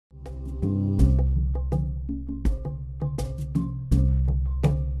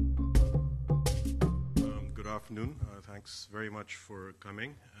Thanks very much for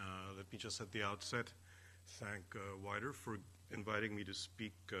coming. Let me just at the outset thank WIDER for inviting me to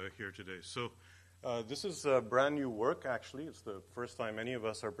speak here today. So this is brand new work, actually. It's the first time any of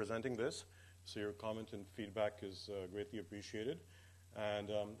us are presenting this. So your comment and feedback is greatly appreciated. And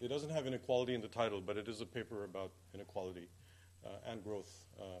it doesn't have inequality in the title, but it is a paper about inequality and growth,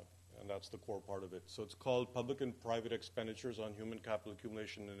 and that's the core part of it. So it's called Public and Private Expenditures on Human Capital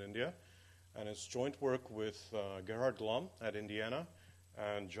Accumulation in India. And it's joint work with Gerhard Glom at Indiana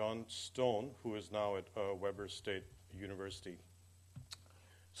and John Stone, who is now at Weber State University.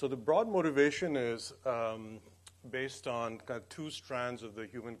 So the broad motivation is based on kind of two strands of the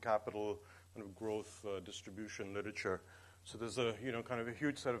human capital kind of growth distribution literature. So there's a kind of a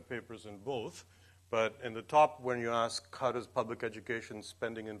huge set of papers in both. But in the top, when you ask how does public education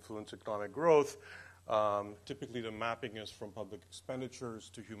spending influence economic growth, typically the mapping is from public expenditures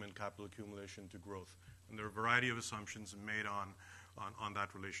to human capital accumulation to growth. And there are a variety of assumptions made on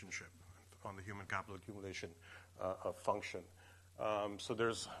that relationship, on the human capital accumulation function. So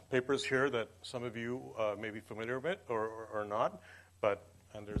there's papers here that some of you may be familiar with or not,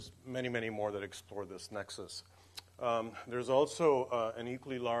 and there's many, many more that explore this nexus. There's also an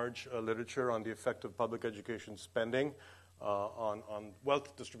equally large literature on the effect of public education spending on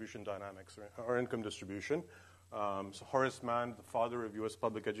wealth distribution dynamics or income distribution. So Horace Mann, the father of U.S.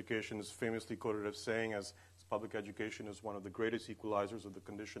 public education, is famously quoted as saying as public education is one of the greatest equalizers of the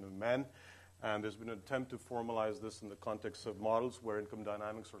condition of men. And there's been an attempt to formalize this in the context of models where income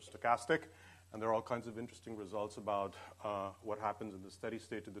dynamics are stochastic. And there are all kinds of interesting results about what happens in the steady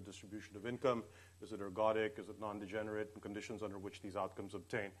state of the distribution of income. Is it ergodic? Is it non-degenerate? And conditions under which these outcomes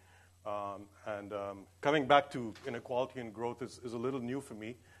obtain. Coming back to inequality and growth is a little new for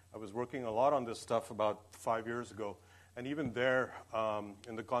me. I was working a lot on this stuff about 5 years ago. And even there,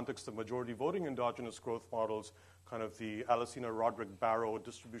 in the context of majority voting endogenous growth models, kind of the Alesina-Roderick-Barrow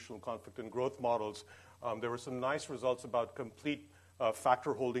distributional conflict and growth models, there were some nice results about complete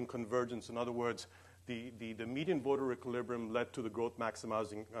factor holding convergence. In other words, the median voter equilibrium led to the growth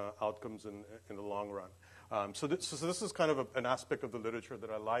maximizing outcomes in the long run. So this is kind of an aspect of the literature that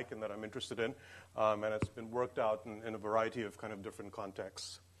I like and that I'm interested in, and it's been worked out in a variety of kind of different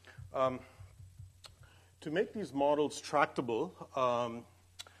contexts. To make these models tractable,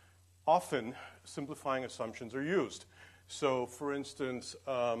 often simplifying assumptions are used. So for instance,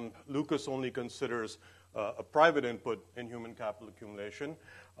 Lucas only considers a private input in human capital accumulation,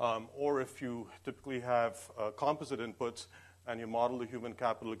 or if you typically have composite inputs and you model the human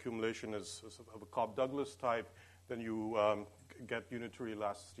capital accumulation as of a Cobb-Douglas type, then you get unitary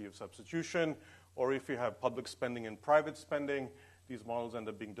elasticity of substitution. Or if you have public spending and private spending, these models end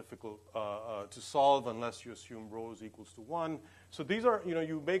up being difficult to solve unless you assume rho is equals to 1. So these are,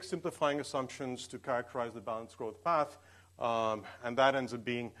 you make simplifying assumptions to characterize the balanced growth path, and that ends up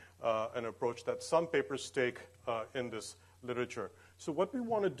being an approach that some papers take in this literature. So what we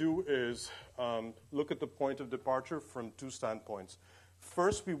want to do is look at the point of departure from two standpoints.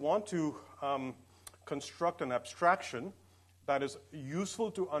 First, we want to construct an abstraction that is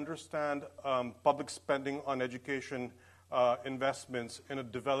useful to understand public spending on education investments in a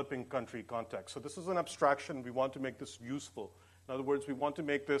developing country context. So this is an abstraction. We want to make this useful. In other words, we want to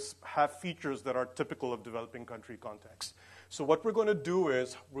make this have features that are typical of developing country context. So what we're going to do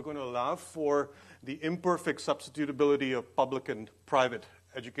is we're going to allow for the imperfect substitutability of public and private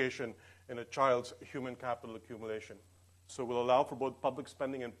education in a child's human capital accumulation. So we'll allow for both public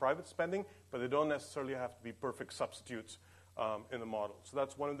spending and private spending, but they don't necessarily have to be perfect substitutes in the model. So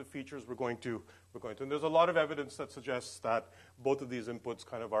that's one of the features we're going to. And there's a lot of evidence that suggests that both of these inputs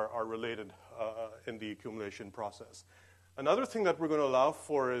kind of are related in the accumulation process. Another thing that we're going to allow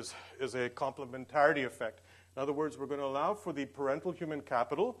for is a complementarity effect. In other words, we're going to allow for the parental human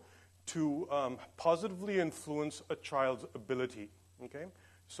capital to positively influence a child's ability. Okay?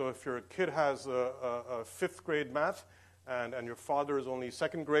 So if your kid has a fifth grade math and your father is only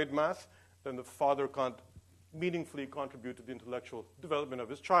second grade math, then the father can't meaningfully contribute to the intellectual development of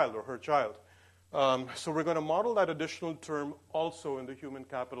his child or her child. So we're going to model that additional term also in the human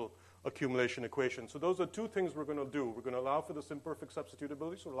capital accumulation equation. So those are two things we're going to do. We're going to allow for this imperfect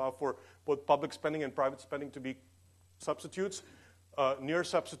substitutability, so allow for both public spending and private spending to be substitutes, near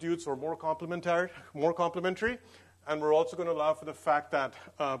substitutes or more complementary. And we're also going to allow for the fact that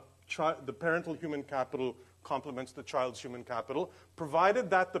the parental human capital complements the child's human capital, provided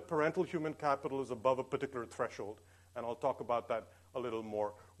that the parental human capital is above a particular threshold. And I'll talk about that a little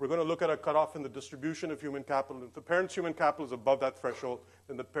more. We're going to look at a cutoff in the distribution of human capital. If the parent's human capital is above that threshold,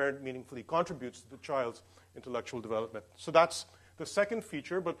 then the parent meaningfully contributes to the child's intellectual development. So that's the second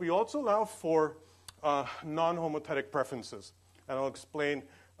feature, but we also allow for non-homothetic preferences. And I'll explain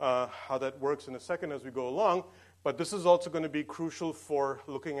how that works in a second as we go along. But this is also going to be crucial for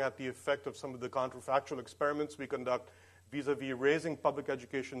looking at the effect of some of the counterfactual experiments we conduct vis-a-vis raising public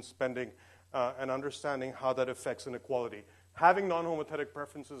education spending and understanding how that affects inequality. Having non-homothetic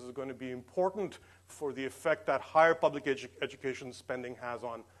preferences is going to be important for the effect that higher public education spending has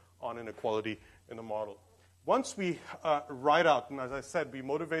on inequality in the model. Once we write out, and as I said, we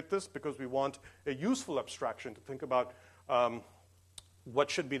motivate this because we want a useful abstraction to think about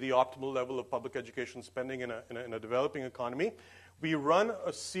what should be the optimal level of public education spending in a developing economy. We run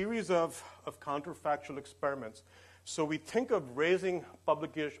a series of counterfactual experiments. So we think of raising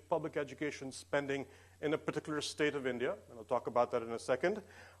public education spending in a particular state of India, and I'll talk about that in a second,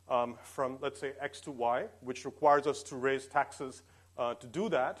 from, let's say, X to Y, which requires us to raise taxes to do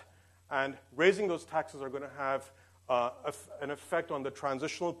that. And raising those taxes are going to have an effect on the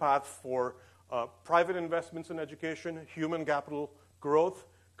transitional path for private investments in education, human capital growth,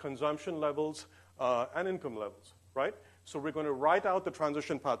 consumption levels, and income levels, right? So we're going to write out the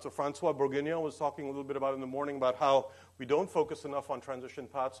transition path. So Francois Bourguignon was talking a little bit about in the morning about how we don't focus enough on transition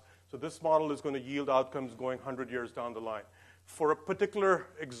paths. So this model is going to yield outcomes going 100 years down the line. For a particular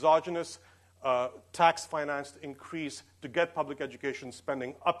exogenous tax-financed increase to get public education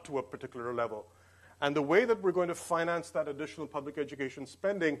spending up to a particular level. And the way that we're going to finance that additional public education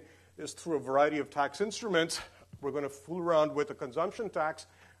spending is through a variety of tax instruments. We're going to fool around with a consumption tax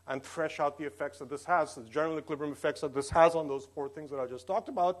and thresh out the effects that this has, the general equilibrium effects that this has on those four things that I just talked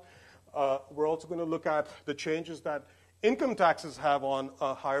about. We're also going to look at the changes that income taxes have on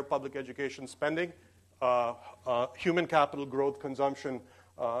higher public education spending, human capital growth, consumption,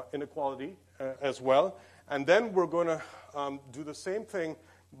 inequality as well. And then we're going to do the same thing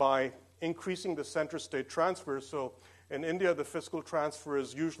by increasing the center-state transfers. So in India, the fiscal transfer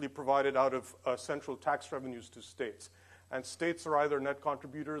is usually provided out of central tax revenues to states. And states are either net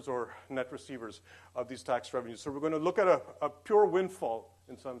contributors or net receivers of these tax revenues. So we're going to look at a pure windfall,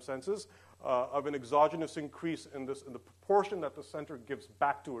 in some senses, of an exogenous increase in the proportion that the center gives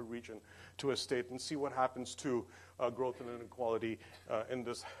back to a region, to a state, and see what happens to growth and inequality in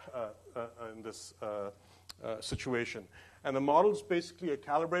this situation. And the model is basically a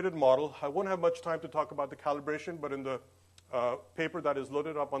calibrated model. I won't have much time to talk about the calibration, but in the paper that is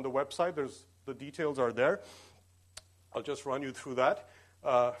loaded up on the website, the details are there. I'll just run you through that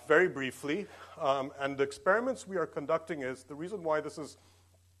very briefly. And the experiments we are conducting is, the reason why this is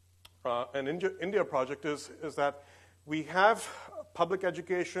an India project is that we have public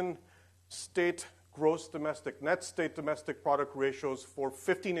education state gross domestic, net state domestic product ratios for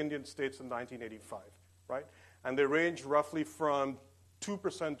 15 Indian states in 1985, right? And they range roughly from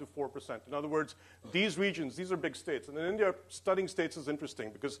 2% to 4%. In other words, these regions, these are big states. And in India, studying states is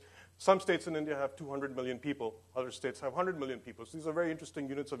interesting because some states in India have 200 million people. Other states have 100 million people. So these are very interesting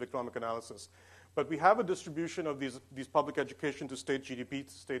units of economic analysis. But we have a distribution of these public education to state GDP,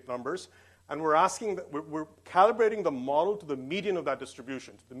 to state numbers. And we're calibrating the model to the median of that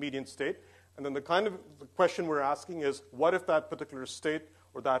distribution, to the median state. And then the question we're asking is, what if that particular state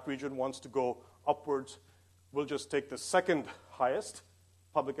or that region wants to go upwards? We'll just take the second highest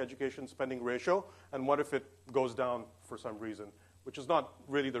public education spending ratio, and what if it goes down for some reason, which is not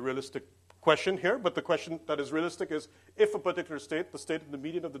really the realistic question here, but the question that is realistic is if a particular state, the state in the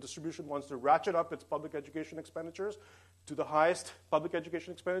median of the distribution, wants to ratchet up its public education expenditures to the highest public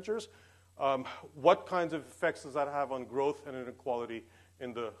education expenditures, what kinds of effects does that have on growth and inequality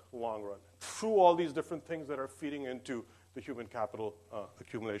in the long run, through all these different things that are feeding into the human capital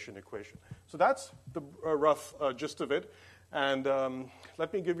accumulation equation. So that's the rough gist of it. And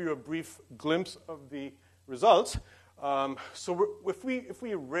let me give you a brief glimpse of the results. So if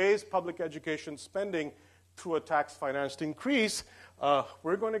we raise public education spending through a tax-financed increase,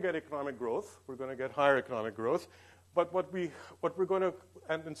 we're going to get economic growth. We're going to get higher economic growth. But what we're going to,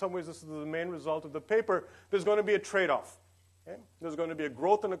 and in some ways this is the main result of the paper, there's going to be a trade-off. Okay? There's going to be a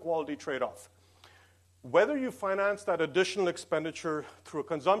growth and equality trade-off. Whether you finance that additional expenditure through a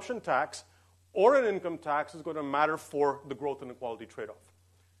consumption tax or an income tax is going to matter for the growth and equality trade-off.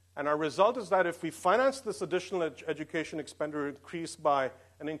 And our result is that if we finance this additional education expenditure increase by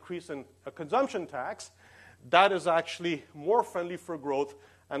an increase in a consumption tax, that is actually more friendly for growth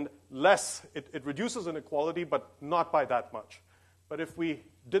and less, it reduces inequality, but not by that much. But if we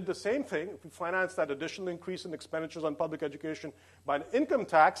did the same thing, if we finance that additional increase in expenditures on public education by an income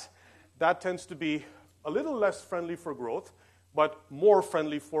tax, that tends to be a little less friendly for growth, but more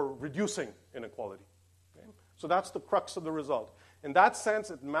friendly for reducing inequality. Okay? So that's the crux of the result. In that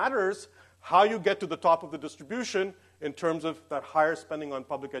sense, it matters how you get to the top of the distribution in terms of that higher spending on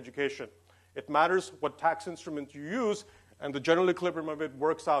public education. It matters what tax instrument you use, and the general equilibrium of it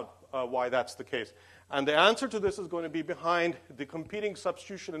works out why that's the case. And the answer to this is going to be behind the competing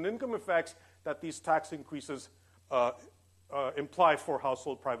substitution and income effects that these tax increases imply for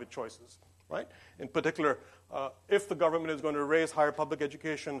household private choices, right? In particular, if the government is going to raise higher public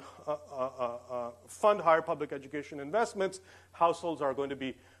education, fund higher public education investments, households are going to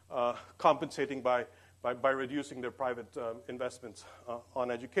be compensating by reducing their private investments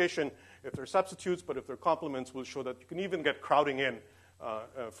on education. If they're substitutes, but if they're complements, we'll show that you can even get crowding in,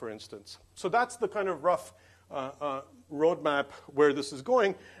 for instance. So that's the kind of rough roadmap where this is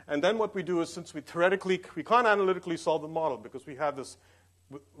going. And then what we do is, since we can't analytically solve the model because we have this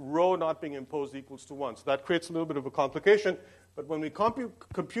rho not being imposed equals to 1. So that creates a little bit of a complication. But when we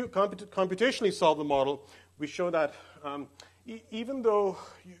computationally solve the model, we show that even though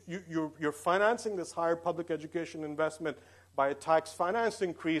you're financing this higher public education investment by a tax finance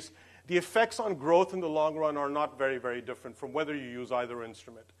increase, the effects on growth in the long run are not very, very different from whether you use either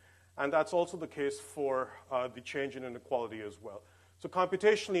instrument. And that's also the case for the change in inequality as well. So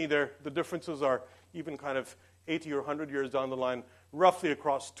computationally, the differences are even kind of 80 or 100 years down the line, roughly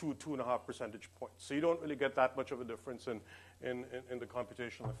across 2.5 percentage points. So you don't really get that much of a difference in the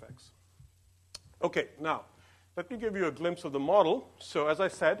computational effects. Okay, now, let me give you a glimpse of the model. So as I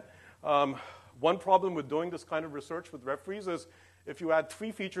said, one problem with doing this kind of research with referees is if you add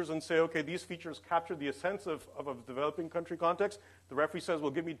 3 features and say, okay, these features capture the essence of a developing country context, the referee says,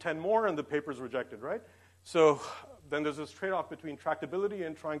 well, give me 10 more, and the paper's rejected, right? So then there's this trade-off between tractability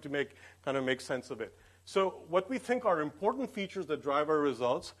and trying to make sense of it. So what we think are important features that drive our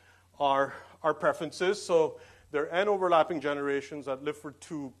results are our preferences. So there are n overlapping generations that live for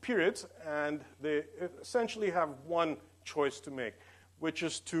 2 periods, and they essentially have one choice to make, which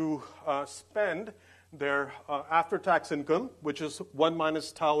is to spend their after-tax income, which is 1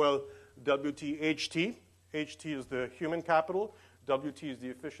 minus tau L WT HT. HT is the human capital. WT is the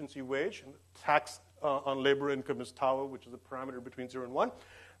efficiency wage. And tax on labor income is tau L, which is a parameter between 0 and 1.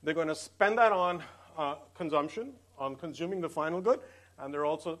 They're going to spend that on consumption, on consuming the final good. And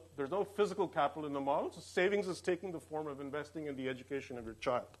there's no physical capital in the model. So savings is taking the form of investing in the education of your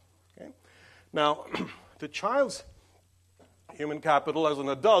child. Okay? Now, the child's human capital as an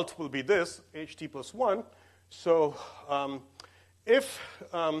adult will be this, HT plus 1. So if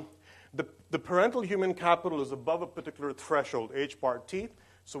the parental human capital is above a particular threshold, H bar T,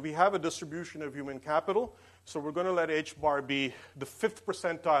 so we have a distribution of human capital, so we're going to let H bar be the 5th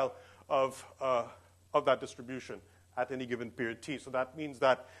percentile of that distribution at any given period T. So that means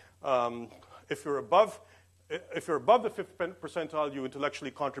that if you're above the 5th percentile, you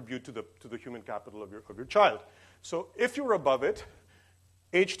intellectually contribute to the human capital of your child. So if you're above it,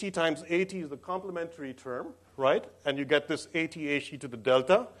 HT times AT is the complementary term, right? And you get this AT HT to the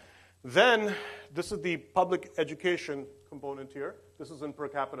delta. Then this is the public education component here. This is in per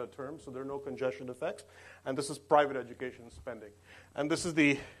capita terms, so there are no congestion effects. And this is private education spending. And this is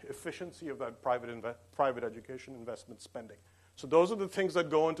the efficiency of that private education investment spending. So those are the things that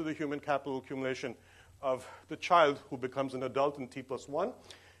go into the human capital accumulation of the child who becomes an adult in T plus 1.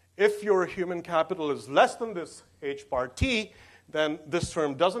 If your human capital is less than this H bar T, then this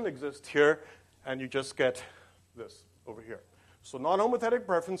term doesn't exist here, and you just get this over here. So non-homothetic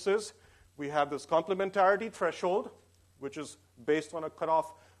preferences, we have this complementarity threshold, which is based on a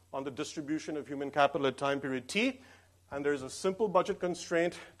cutoff on the distribution of human capital at time period T, and there's a simple budget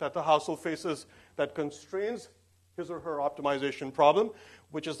constraint that the household faces that constrains his or her optimization problem,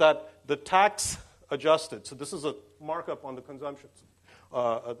 which is that the tax adjusted, so this is a markup on the consumption,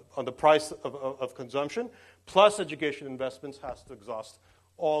 on the price of consumption, plus education investments has to exhaust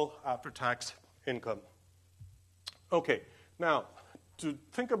all after-tax income. Okay, now, to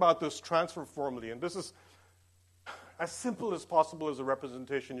think about this transfer formally, and this is as simple as possible as a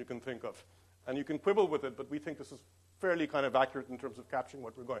representation you can think of. And you can quibble with it, but we think this is fairly kind of accurate in terms of capturing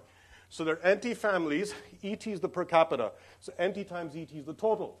what we're going. So there are NT families. ET is the per capita. So NT times ET is the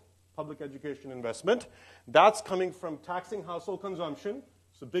total public education investment. That's coming from taxing household consumption.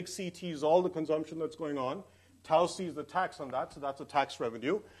 So big CT is all the consumption that's going on. Tau C is the tax on that, so that's a tax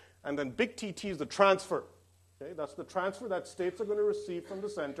revenue. And then big TT is the transfer. Okay, that's the transfer that states are going to receive from the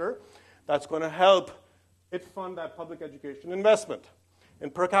center. That's going to help it fund that public education investment. In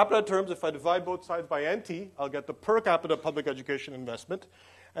per capita terms, if I divide both sides by NT, I'll get the per capita public education investment.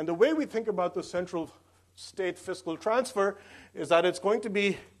 And the way we think about the central state fiscal transfer is that it's going to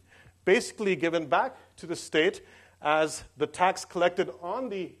be basically given back to the state as the tax collected on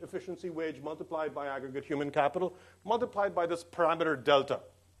the efficiency wage multiplied by aggregate human capital, multiplied by this parameter delta.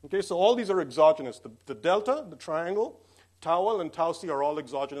 Okay, so all these are exogenous. The delta, the triangle, tau L and tau C are all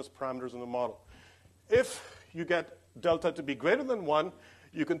exogenous parameters in the model. If you get delta to be greater than 1,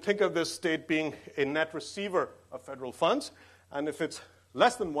 you can think of this state being a net receiver of federal funds. And if it's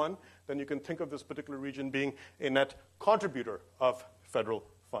less than 1, then you can think of this particular region being a net contributor of federal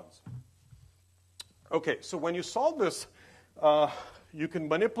funds. Okay, so when you solve this, you can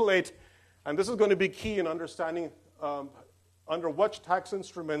manipulate, and this is going to be key in understanding under what tax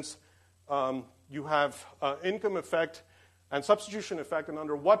instruments you have income effect and substitution effect, and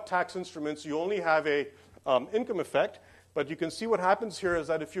under what tax instruments you only have a income effect. But you can see what happens here is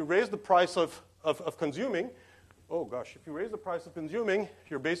that if you raise the price of consuming, if you raise the price of consuming,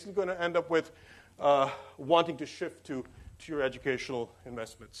 you're basically going to end up with wanting to shift to your educational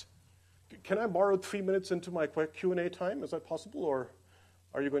investments. Can I borrow 3 minutes into my quick Q&A time? Is that possible, or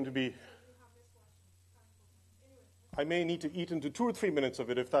are you going to be? I may need to eat into 2 or 3 minutes of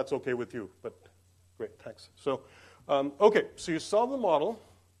it if that's okay with you, but great, thanks. So, so you solve the model,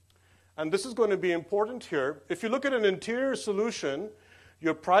 and this is going to be important here. If you look at an interior solution,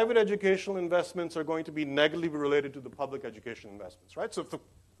 your private educational investments are going to be negatively related to the public education investments, right? So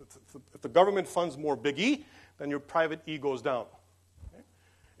if the government funds more big E, then your private E goes down. Okay?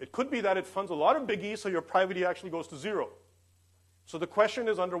 It could be that it funds a lot of big E, so your private E actually goes to 0. So the question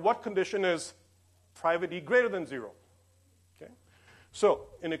is, under what condition is private E greater than 0? Okay? So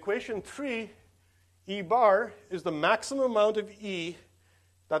in equation 3, E bar is the maximum amount of E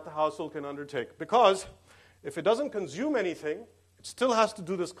that the household can undertake. Because if it doesn't consume anything, it still has to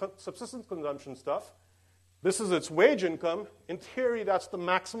do this subsistence consumption stuff. This is its wage income. In theory, that's the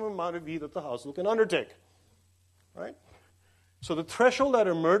maximum amount of E that the household can undertake. Right? So the threshold that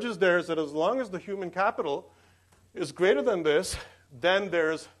emerges there is that as long as the human capital is greater than this, then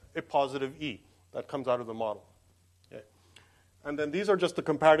there's a positive E that comes out of the model. Okay. And then these are just the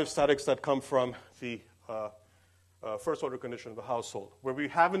comparative statics that come from the first order condition of the household, where we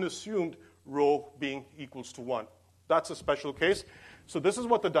haven't assumed rho being equals to 1. That's a special case. So this is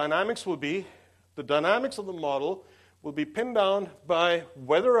what the dynamics will be. The dynamics of the model will be pinned down by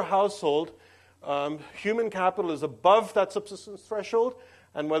whether a household human capital is above that subsistence threshold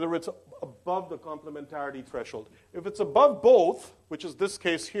and whether it's above the complementarity threshold. If it's above both, which is this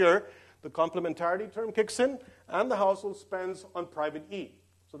case here, the complementarity term kicks in and the household spends on private E.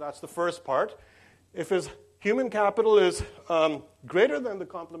 So that's the first part. If his human capital is greater than the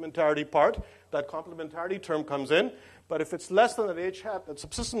complementarity part, that complementarity term comes in. But if it's less than that H hat, that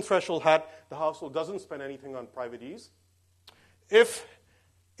subsistence threshold hat, the household doesn't spend anything on private E's. If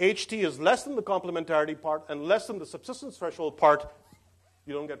HT is less than the complementarity part and less than the subsistence threshold part,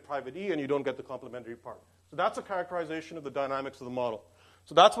 you don't get private E and you don't get the complementary part. So that's a characterization of the dynamics of the model.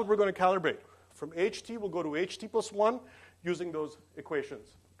 So that's what we're going to calibrate. From HT, we'll go to HT plus 1 using those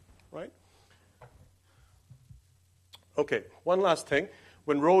equations, right? Okay, one last thing.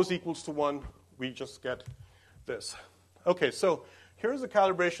 When rho is equals to 1, we just get this. Okay, so here's the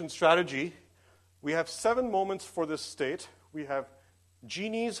calibration strategy. We have 7 moments for this state. We have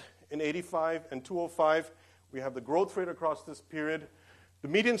genies in 85 and 205. We have the growth rate across this period. The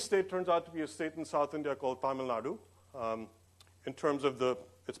median state turns out to be a state in South India called Tamil Nadu in terms of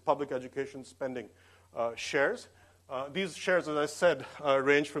its public education spending shares. These shares, as I said,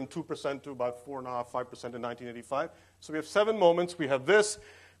 range from 2% to about 4.5%, 5% in 1985. So we have 7 moments. We have this.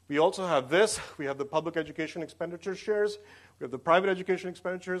 We also have this. We have the public education expenditure shares. We have the private education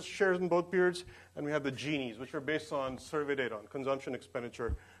expenditures shares in both periods. And we have the genies, which are based on survey data, on consumption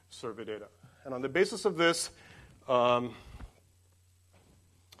expenditure survey data. And on the basis of this, I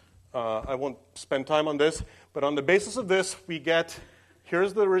won't spend time on this, but on the basis of this, we get,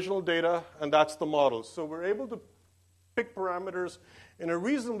 here's the original data, and that's the model. So we're able to pick parameters in a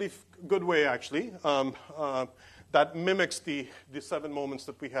reasonably good way, actually, that mimics the 7 moments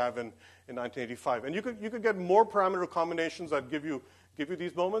that we have in 1985. And you could get more parameter combinations that give you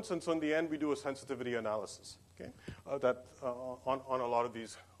these moments, and so in the end, we do a sensitivity analysis, okay, on a lot of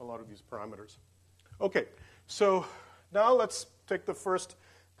these parameters. Okay, so now let's take the first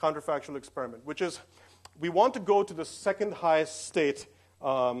counterfactual experiment, which is we want to go to the second highest state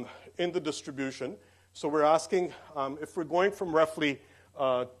in the distribution. So we're asking if we're going from roughly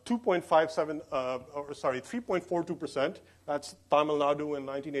 3.42%, that's Tamil Nadu in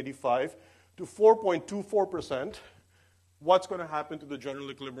 1985, to 4.24%, what's going to happen to the general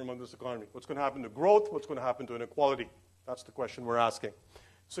equilibrium of this economy? What's going to happen to growth? What's going to happen to inequality? That's the question we're asking.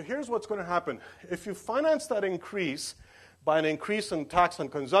 So here's what's going to happen. If you finance that increase by an increase in tax on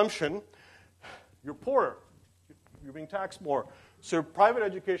consumption, you're poorer. You're being taxed more. So your private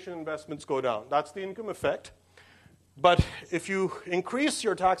education investments go down. That's the income effect. But if you increase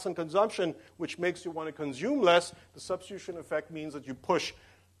your tax on consumption, which makes you want to consume less, the substitution effect means that you push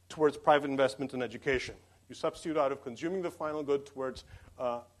towards private investment in education. You substitute out of consuming the final good towards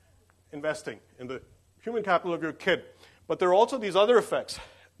investing in the human capital of your kid. But there are also these other effects.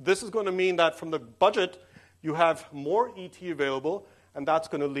 This is going to mean that from the budget, you have more ET available, and that's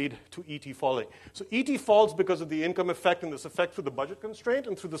going to lead to ET falling. So ET falls because of the income effect and this effect through the budget constraint,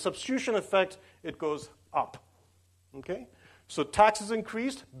 and through the substitution effect, it goes up. Okay? So tax is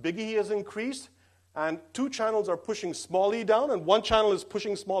increased, big E has increased, and two channels are pushing small e down, and one channel is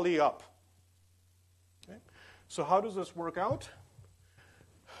pushing small e up. Okay? So how does this work out?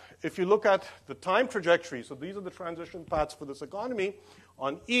 If you look at the time trajectory, so these are the transition paths for this economy,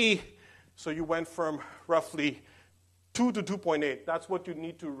 on E, so you went from roughly 2 to 2.8. That's what you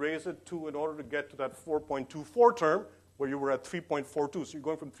need to raise it to in order to get to that 4.24 term, where you were at 3.42. So you're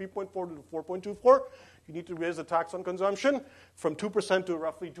going from 3.4 to 4.24. You need to raise the tax on consumption from 2% to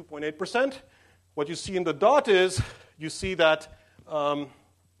roughly 2.8%. What you see in the dot is you see that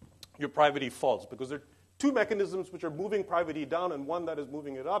your private E falls, because there are two mechanisms which are moving private E down and one that is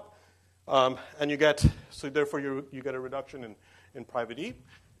moving it up. And you get, so therefore you get a reduction in private E.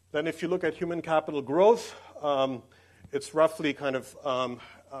 Then if you look at human capital growth, it's roughly kind of,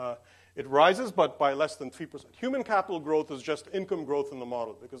 it rises, but by less than 3%. Human capital growth is just income growth in the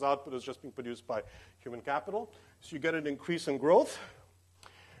model, because output is just being produced by human capital. So you get an increase in growth.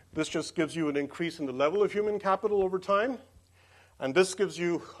 This just gives you an increase in the level of human capital over time. And this gives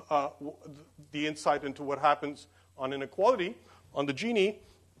you the insight into what happens on inequality, on the Gini.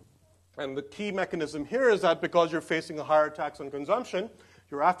 And the key mechanism here is that because you're facing a higher tax on consumption,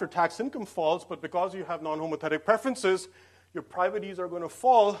 your after-tax income falls, but because you have non-homothetic preferences, your private E's are going to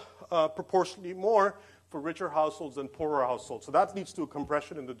fall proportionally more for richer households than poorer households. So that leads to a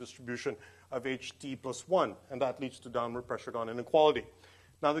compression in the distribution of HT plus 1, and that leads to downward pressure on inequality.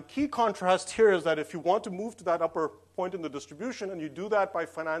 Now, the key contrast here is that if you want to move to that upper point in the distribution, and you do that by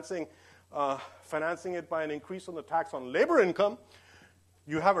financing it by an increase on the tax on labor income,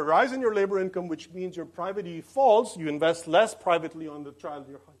 you have a rise in your labor income, which means your private E falls. You invest less privately on the child,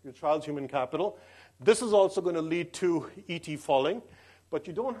 your child's human capital. This is also going to lead to ET falling, but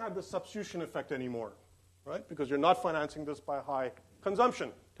you don't have the substitution effect anymore, right? Because you're not financing this by a high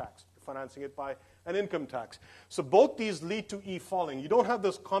consumption tax. You're financing it by an income tax. So both these lead to E falling. You don't have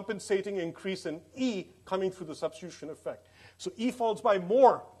this compensating increase in E coming through the substitution effect. So E falls by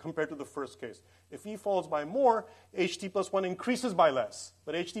more compared to the first case. If E falls by more, HT plus 1 increases by less.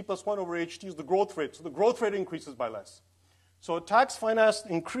 But HT plus 1 over HT is the growth rate, so the growth rate increases by less. So a tax-financed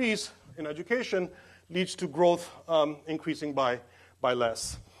increase in education leads to growth increasing by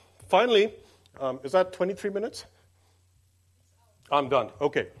less. Finally, is that 23 minutes? I'm done.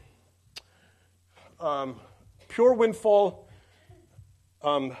 Okay. Pure windfall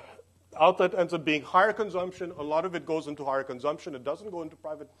outlet ends up being higher consumption. A lot of it goes into higher consumption. It doesn't go into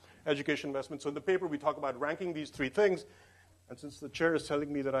private education investment. So in the paper, we talk about ranking these three things. And since the chair is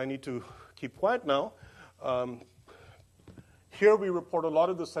telling me that I need to keep quiet now, here we report a lot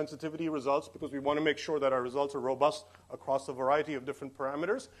of the sensitivity results because we want to make sure that our results are robust across a variety of different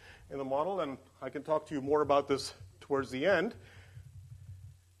parameters in the model. And I can talk to you more about this towards the end.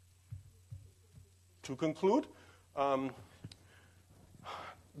 To conclude,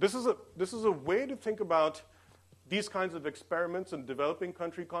 this is a way to think about these kinds of experiments in developing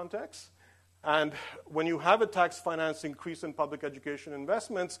country contexts. And when you have a tax finance increase in public education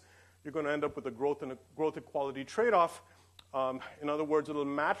investments, you're going to end up with a growth and a growth equality trade-off. In other words, it'll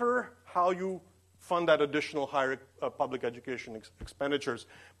matter how you fund that additional higher public education expenditures.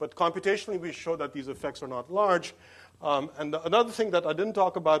 But computationally, we show that these effects are not large. And another thing that I didn't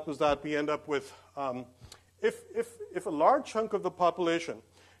talk about was that we end up with, if a large chunk of the population,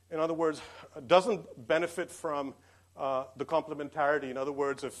 in other words, doesn't benefit from the complementarity, in other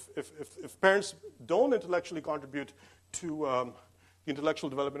words, if parents don't intellectually contribute to the intellectual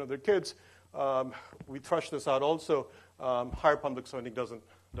development of their kids, we thrush this out also, higher public spending doesn't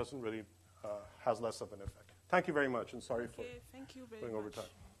really has less of an effect. Thank you very much, and sorry for thank you very going much. over time.